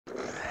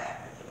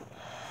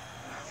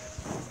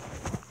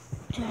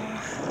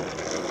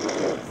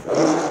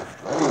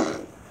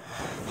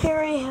Here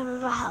I am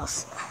in my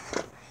house.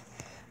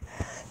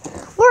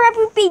 Where have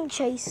you been,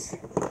 Chase?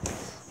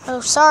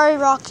 Oh, sorry,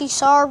 Rocky.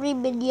 Sorry,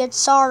 Minion.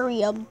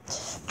 Sorry,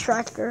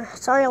 Tractor.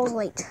 Sorry I was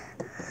late.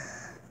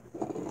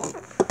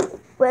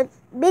 But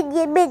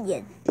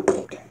Minion.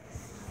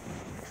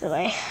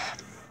 Anyway,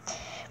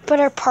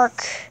 better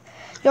park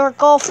your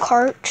golf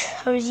cart.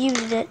 I was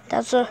using it.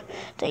 That's a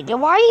thing.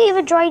 Why are you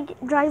even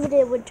driving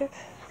in winter?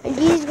 And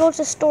you need to go to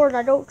the store and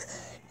I don't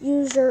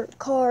use your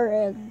car,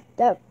 and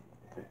that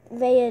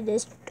van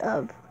is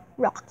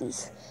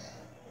Rocky's.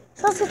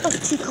 So let's get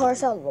those two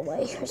cars out of the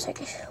way for a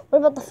second. What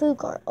about the food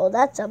cart? Oh,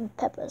 that's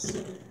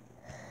Peppa's.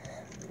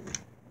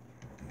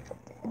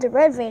 The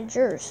red van's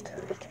yours.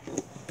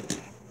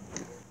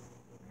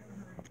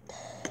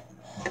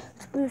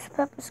 Let's move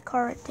Peppa's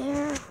car right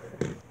there.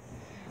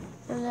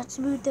 And let's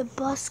move the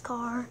bus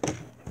car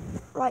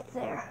right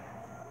there.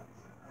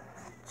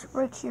 It's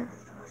right here.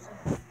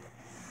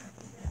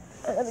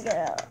 Let me get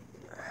out.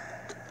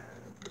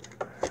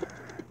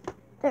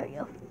 There we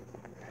go.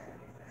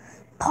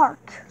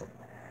 Park.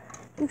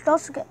 You can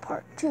also get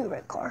park too,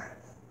 red car.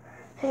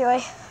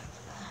 Anyway,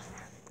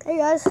 hey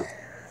guys.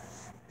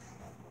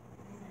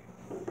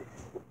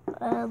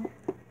 I'm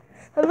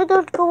gonna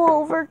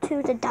go over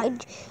to the I'm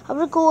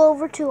gonna go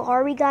over to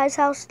Army guy's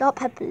house, not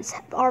Peppa's.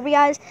 Army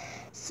guys.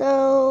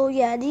 So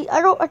yeah,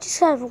 I just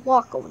have to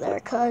walk over there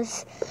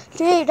because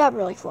they ain't not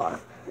really far.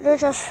 They're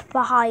just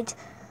behind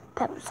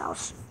Peppa's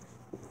house.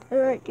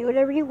 Alright, do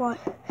whatever you want.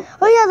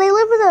 Oh yeah, they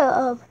live in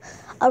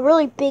a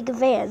really big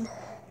van.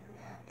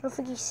 I don't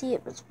think you see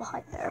it, but it's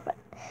behind there. But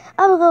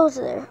I'm gonna go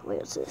over there. Wait,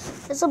 what's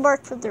this? It's a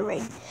mark from the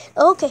ring.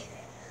 Okay.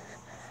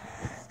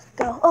 Let's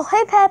go. Oh,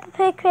 hey, Peppa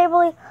Pig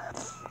family.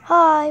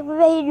 Hi, we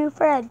made a new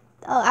friend.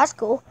 Oh, that's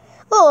cool.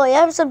 Oh, you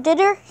have some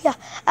dinner? Yeah.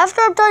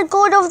 After I'm done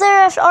going over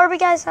there after Army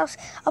guy's house,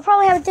 I'll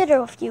probably have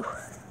dinner with you.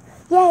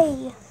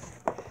 Yay.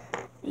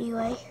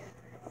 Anyway.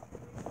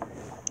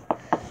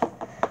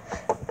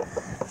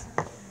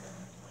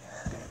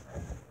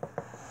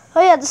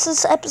 Oh yeah, this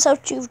is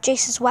episode 2 of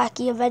Jason's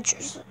Wacky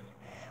Adventures.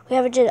 We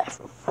haven't done that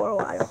for a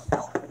while.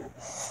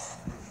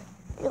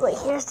 Anyway,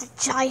 here's the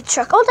giant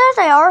truck. Oh,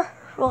 there they are.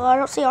 Well, I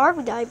don't see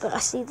Army guy, but I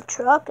see the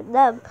truck and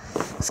them.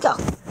 Let's go.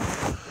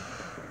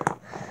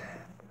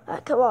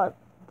 Alright, come on.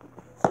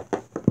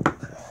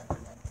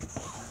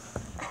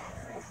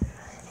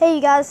 Hey,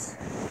 you guys.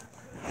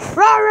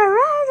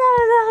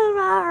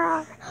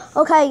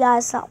 Okay,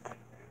 guys, stop.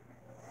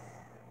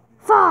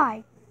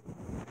 Fine.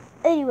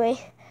 Anyway,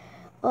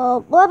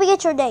 let me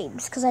get your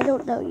names, because I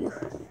don't know you.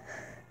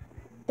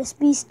 It's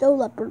me, Snow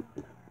Leopard.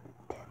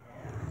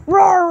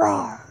 Roar,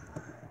 roar.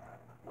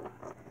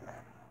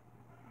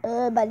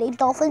 My name's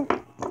Dolphin.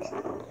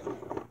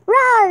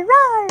 Roar,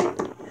 roar.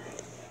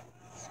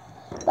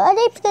 My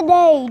name's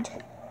Grenade.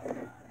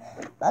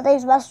 My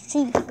name's Master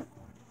Chief.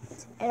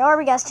 And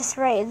Army guy's just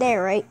right in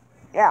there, right?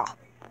 Yeah.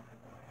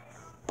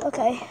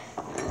 Okay.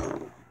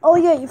 Oh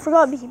yeah, you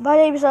forgot me. My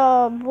name's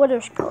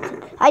Winter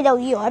Skeleton. I know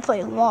you. I play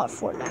a lot of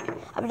Fortnite.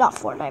 I'm not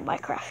Fortnite,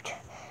 Minecraft.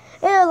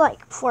 And I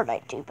like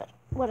Fortnite too, but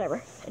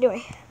whatever.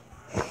 Anyway,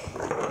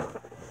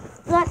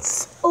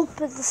 let's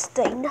open this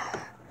thing.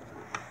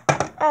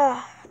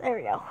 There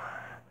we go.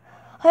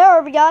 Hey,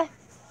 Army guy.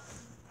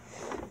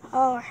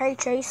 Oh, hey,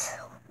 Chase.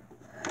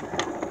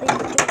 What are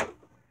you doing?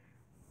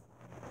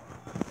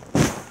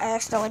 I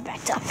accidentally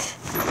backed up.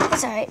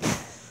 It's alright.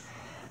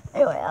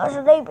 Anyway, how's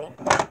your day been?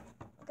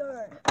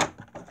 Good.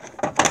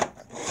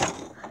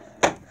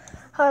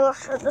 Alright,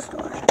 let's shut this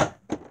door.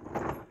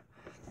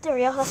 There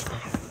we go, that's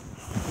better.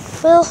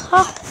 Well,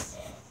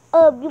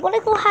 you want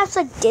to go have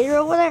some dinner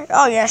over there?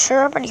 Oh, yeah,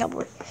 sure, I'm pretty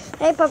hungry.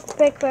 Hey, Peppa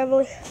Pig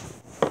family.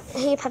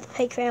 Hey, Peppa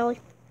Pig family.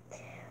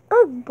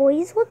 Oh,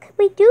 boys, what can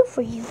we do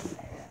for you?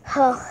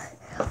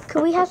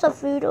 Can we have some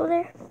food over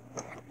there?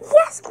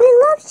 Yes, we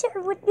love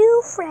sharing with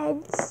new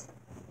friends.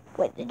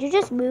 Wait, did you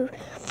just move?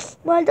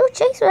 Well, don't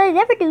chase me. I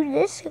never do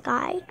this,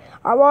 guy.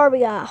 I'm Army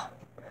guy.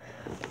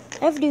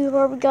 I've been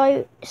Army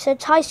guy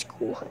since high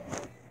school.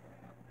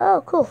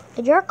 Oh, cool.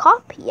 And you're a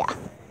cop? Yeah.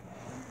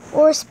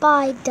 Or a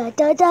spy. Da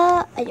da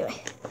da.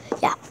 Anyway,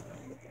 yeah.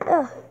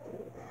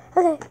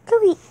 Okay,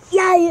 come eat.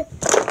 Yeah.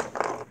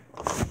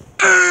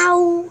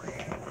 Ow.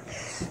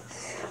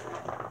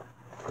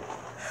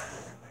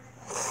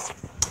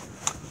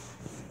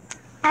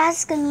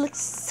 That's gonna look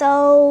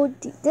so.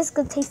 This is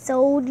gonna taste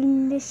so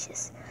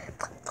delicious.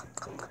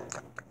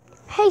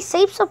 Hey,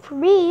 save some for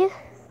me.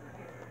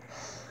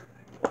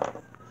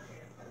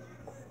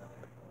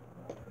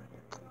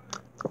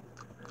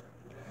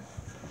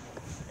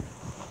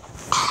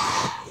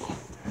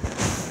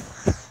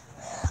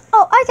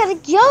 Oh, I gotta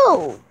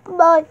go.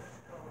 Bye.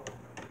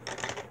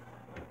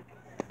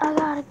 I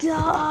gotta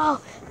go.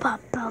 Bum,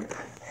 bum.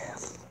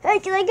 Hey,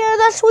 can I get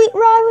that sweet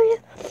ride with you?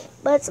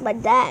 But it's my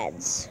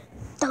dad's.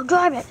 Don't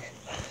drive it.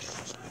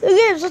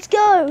 Okay, let's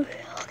go.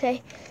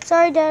 Okay.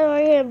 Sorry, Dad,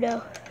 I am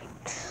now.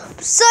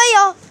 See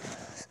ya.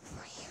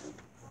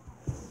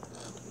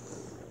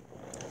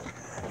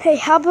 Hey,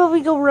 how about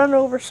we go run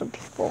over some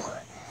people?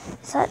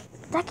 Is that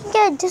I can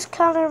get a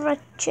discount on my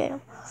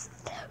channel.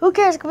 Who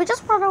cares? Can we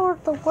just run over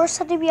the worst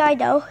enemy I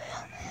know?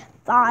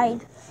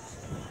 Fine.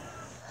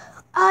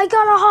 I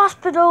got a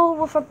hospital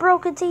with a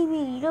broken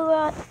TV. You know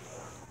what?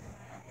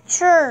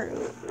 Sure.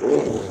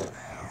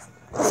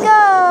 Let's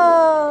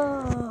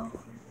go.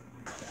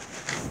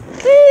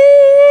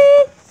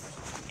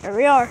 Here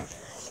we are.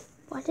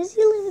 Why does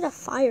he live in a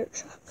fire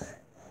truck?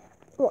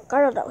 Look,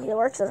 I don't know. He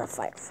works as a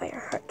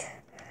firefighter. Let's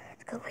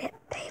go get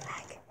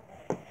payback.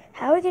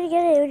 How are we gonna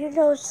get it when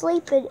you're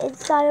sleeping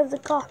inside of the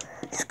car?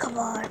 Just come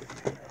on.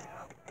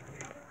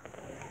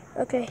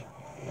 Okay.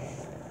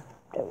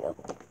 There we go.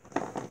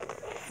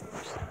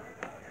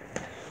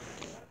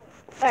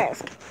 Alright,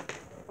 let's go.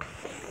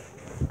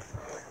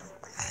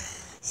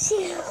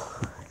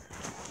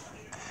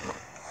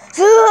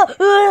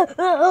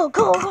 Oh,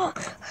 go.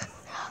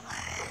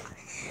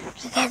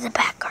 Get in the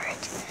back, alright.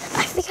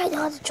 I think I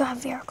know how to drive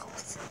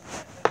vehicles.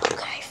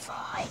 Okay,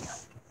 fine.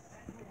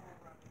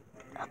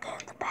 I'll get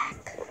in the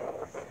back.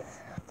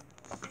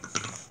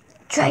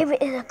 Drive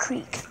it in a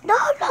creek. No,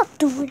 I'm not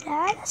doing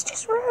that. That's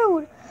just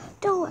rude.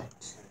 Do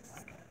it.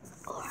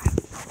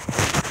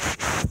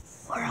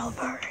 Or I'll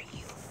murder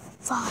you.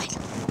 Fine.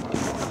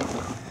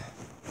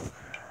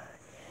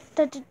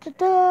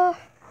 Da.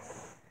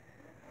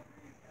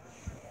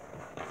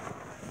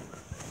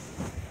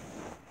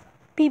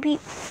 Beep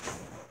beep.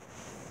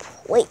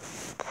 Wait.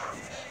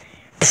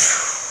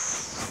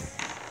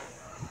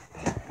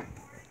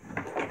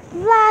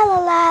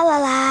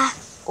 La.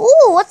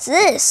 Ooh, what's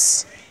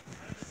this?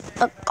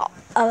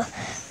 A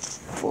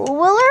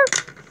four-wheeler?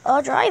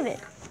 I'll drive it.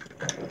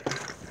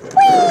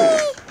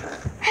 Whee!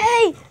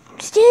 Hey,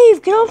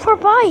 Steve, get off our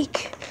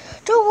bike.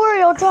 Don't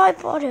worry, I'll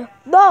drive on it.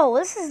 No,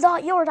 this is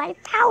not yours. I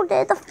found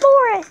it in the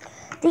forest.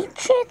 The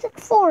enchanted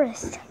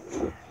forest.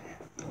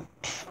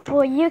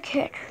 Boy, you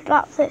can't.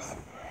 Not this.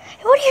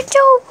 Hey, what are you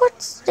doing?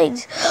 What's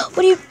things?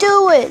 What are you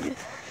doing?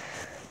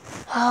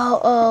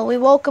 Oh, we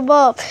woke him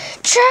up.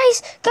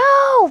 Chase,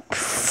 go!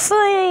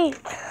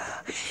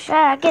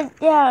 Get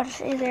down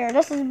in there.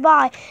 This is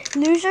mine.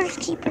 Losers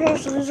keep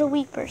pairs, loser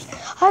weepers.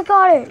 I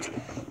got it.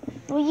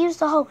 We use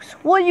the hose.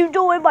 What are you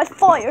doing in my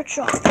fire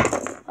truck?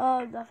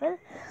 Nothing.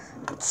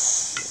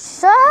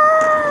 So,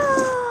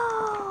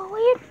 what are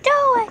you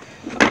doing?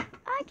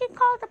 I can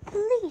call the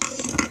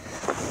police.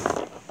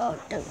 Oh,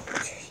 don't.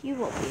 You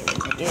won't be able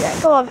to do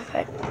that. Go on,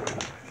 friend.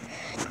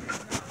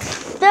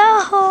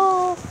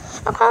 No.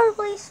 I'm calling the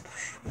police.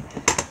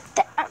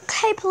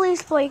 Hey,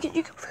 police boy, you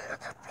can...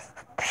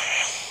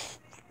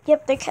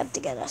 Yep, they came to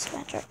get us,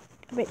 Patrick.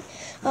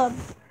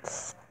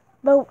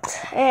 Boat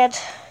and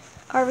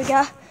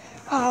Armiga.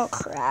 Oh,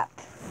 crap.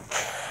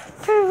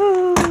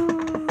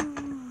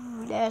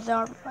 There's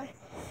Armiga.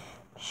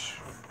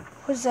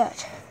 What's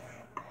that?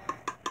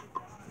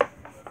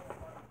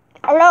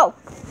 Hello.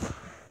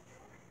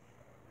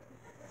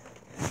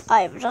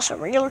 I am just a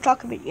regular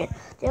talking minion.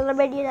 The other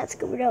minion that's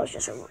coming out is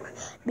just a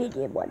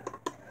minion one.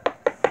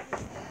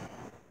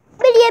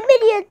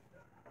 Minion!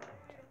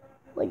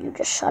 Will you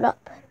just shut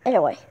up?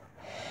 Anyway.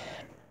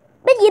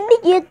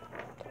 Minion!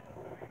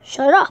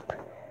 Shut up.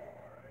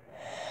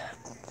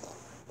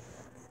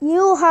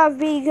 You have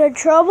been in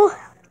trouble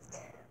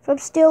from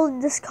stealing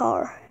this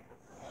car.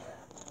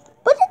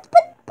 But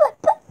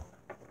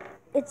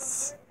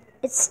it's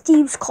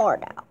Steve's car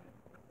now.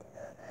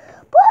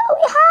 But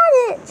we had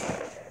it.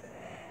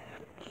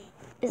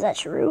 Is that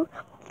true?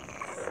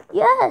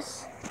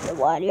 Yes. Then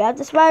why do you have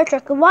the fire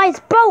truck and why is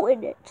boat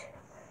in it?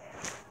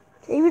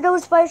 Even though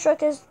his fire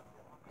truck is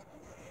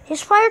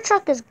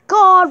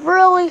gone,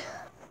 really?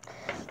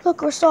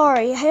 Look, we're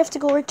sorry. I have to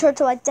go return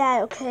to my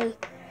dad, okay?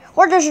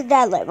 Where does your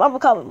dad live? I'm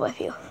coming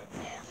with you.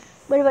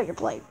 What about your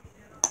plane?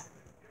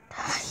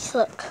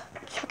 Look,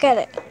 forget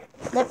it.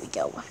 Let me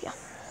go with you.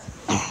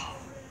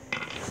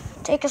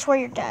 Take us where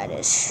your dad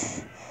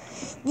is.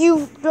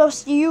 You,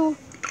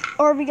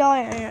 Army guy,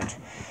 and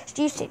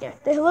Steve stay there.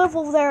 They live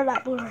over there in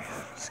that blue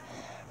house.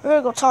 We're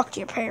gonna go talk to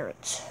your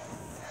parents.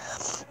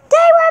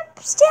 They were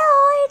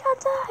stealing a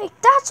thing.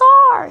 That's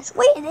ours.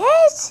 Wait, it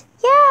is?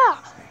 Yeah.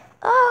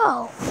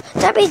 Oh,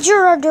 that means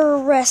you're under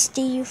arrest,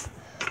 Steve.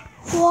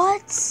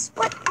 What?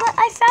 But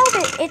I found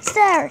it. It's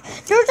there.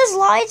 They're just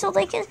lying so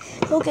they can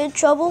get in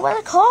trouble with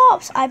the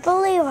cops. I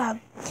believe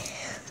them.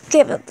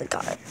 Give him the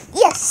gun.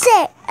 Yes,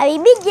 sir.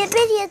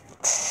 Minion.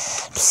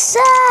 So,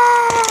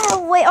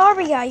 wait,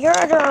 Army guy, you're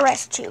under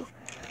arrest too.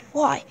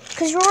 Why?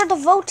 Because you're the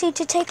voting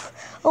to take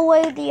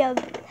away the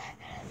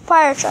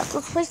fire truck.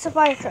 Let's place the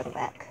fire truck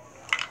back.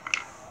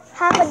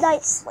 Have a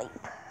night's sleep.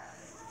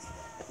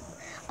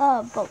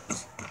 Boat.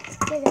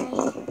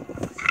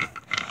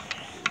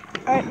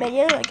 Alright,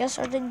 Minion, I guess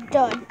I'm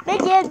done.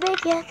 Minion. There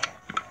you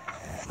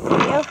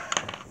go.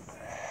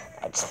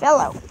 I just fell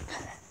out.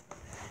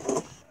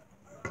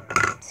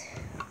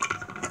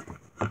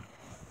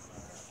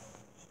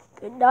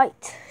 Good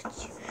night.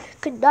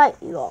 Good night,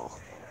 you all.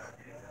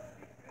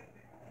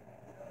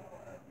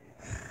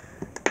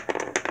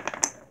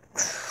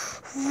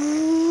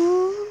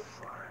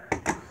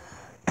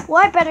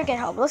 Well, I better get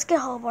home. Let's get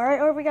home, alright,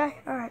 Army guy?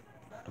 Alright.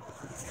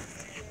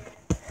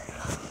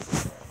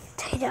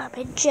 and I'm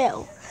in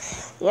jail.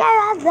 La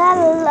la la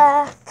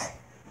la.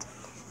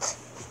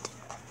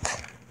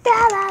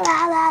 La la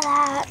la la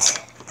la.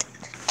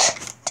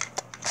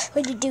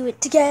 When you do it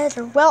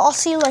together, well, I'll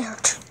see you later.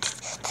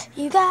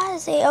 You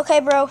guys say, okay,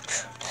 bro.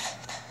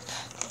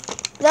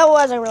 That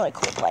was a really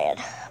cool plan.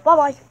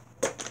 Bye-bye.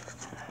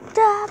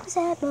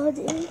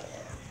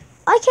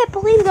 I can't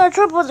believe you got in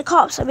trouble with the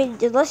cops. I mean,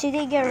 unless you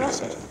didn't get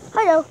arrested.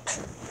 I know.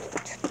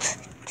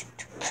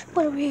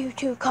 What do you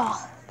two call?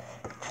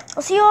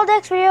 I'll see you all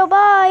next video.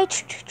 Bye.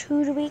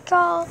 Who do we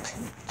call?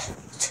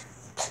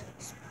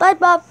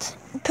 SpongeBob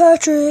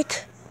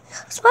Patrick.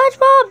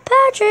 SpongeBob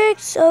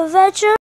Patrick's Adventure.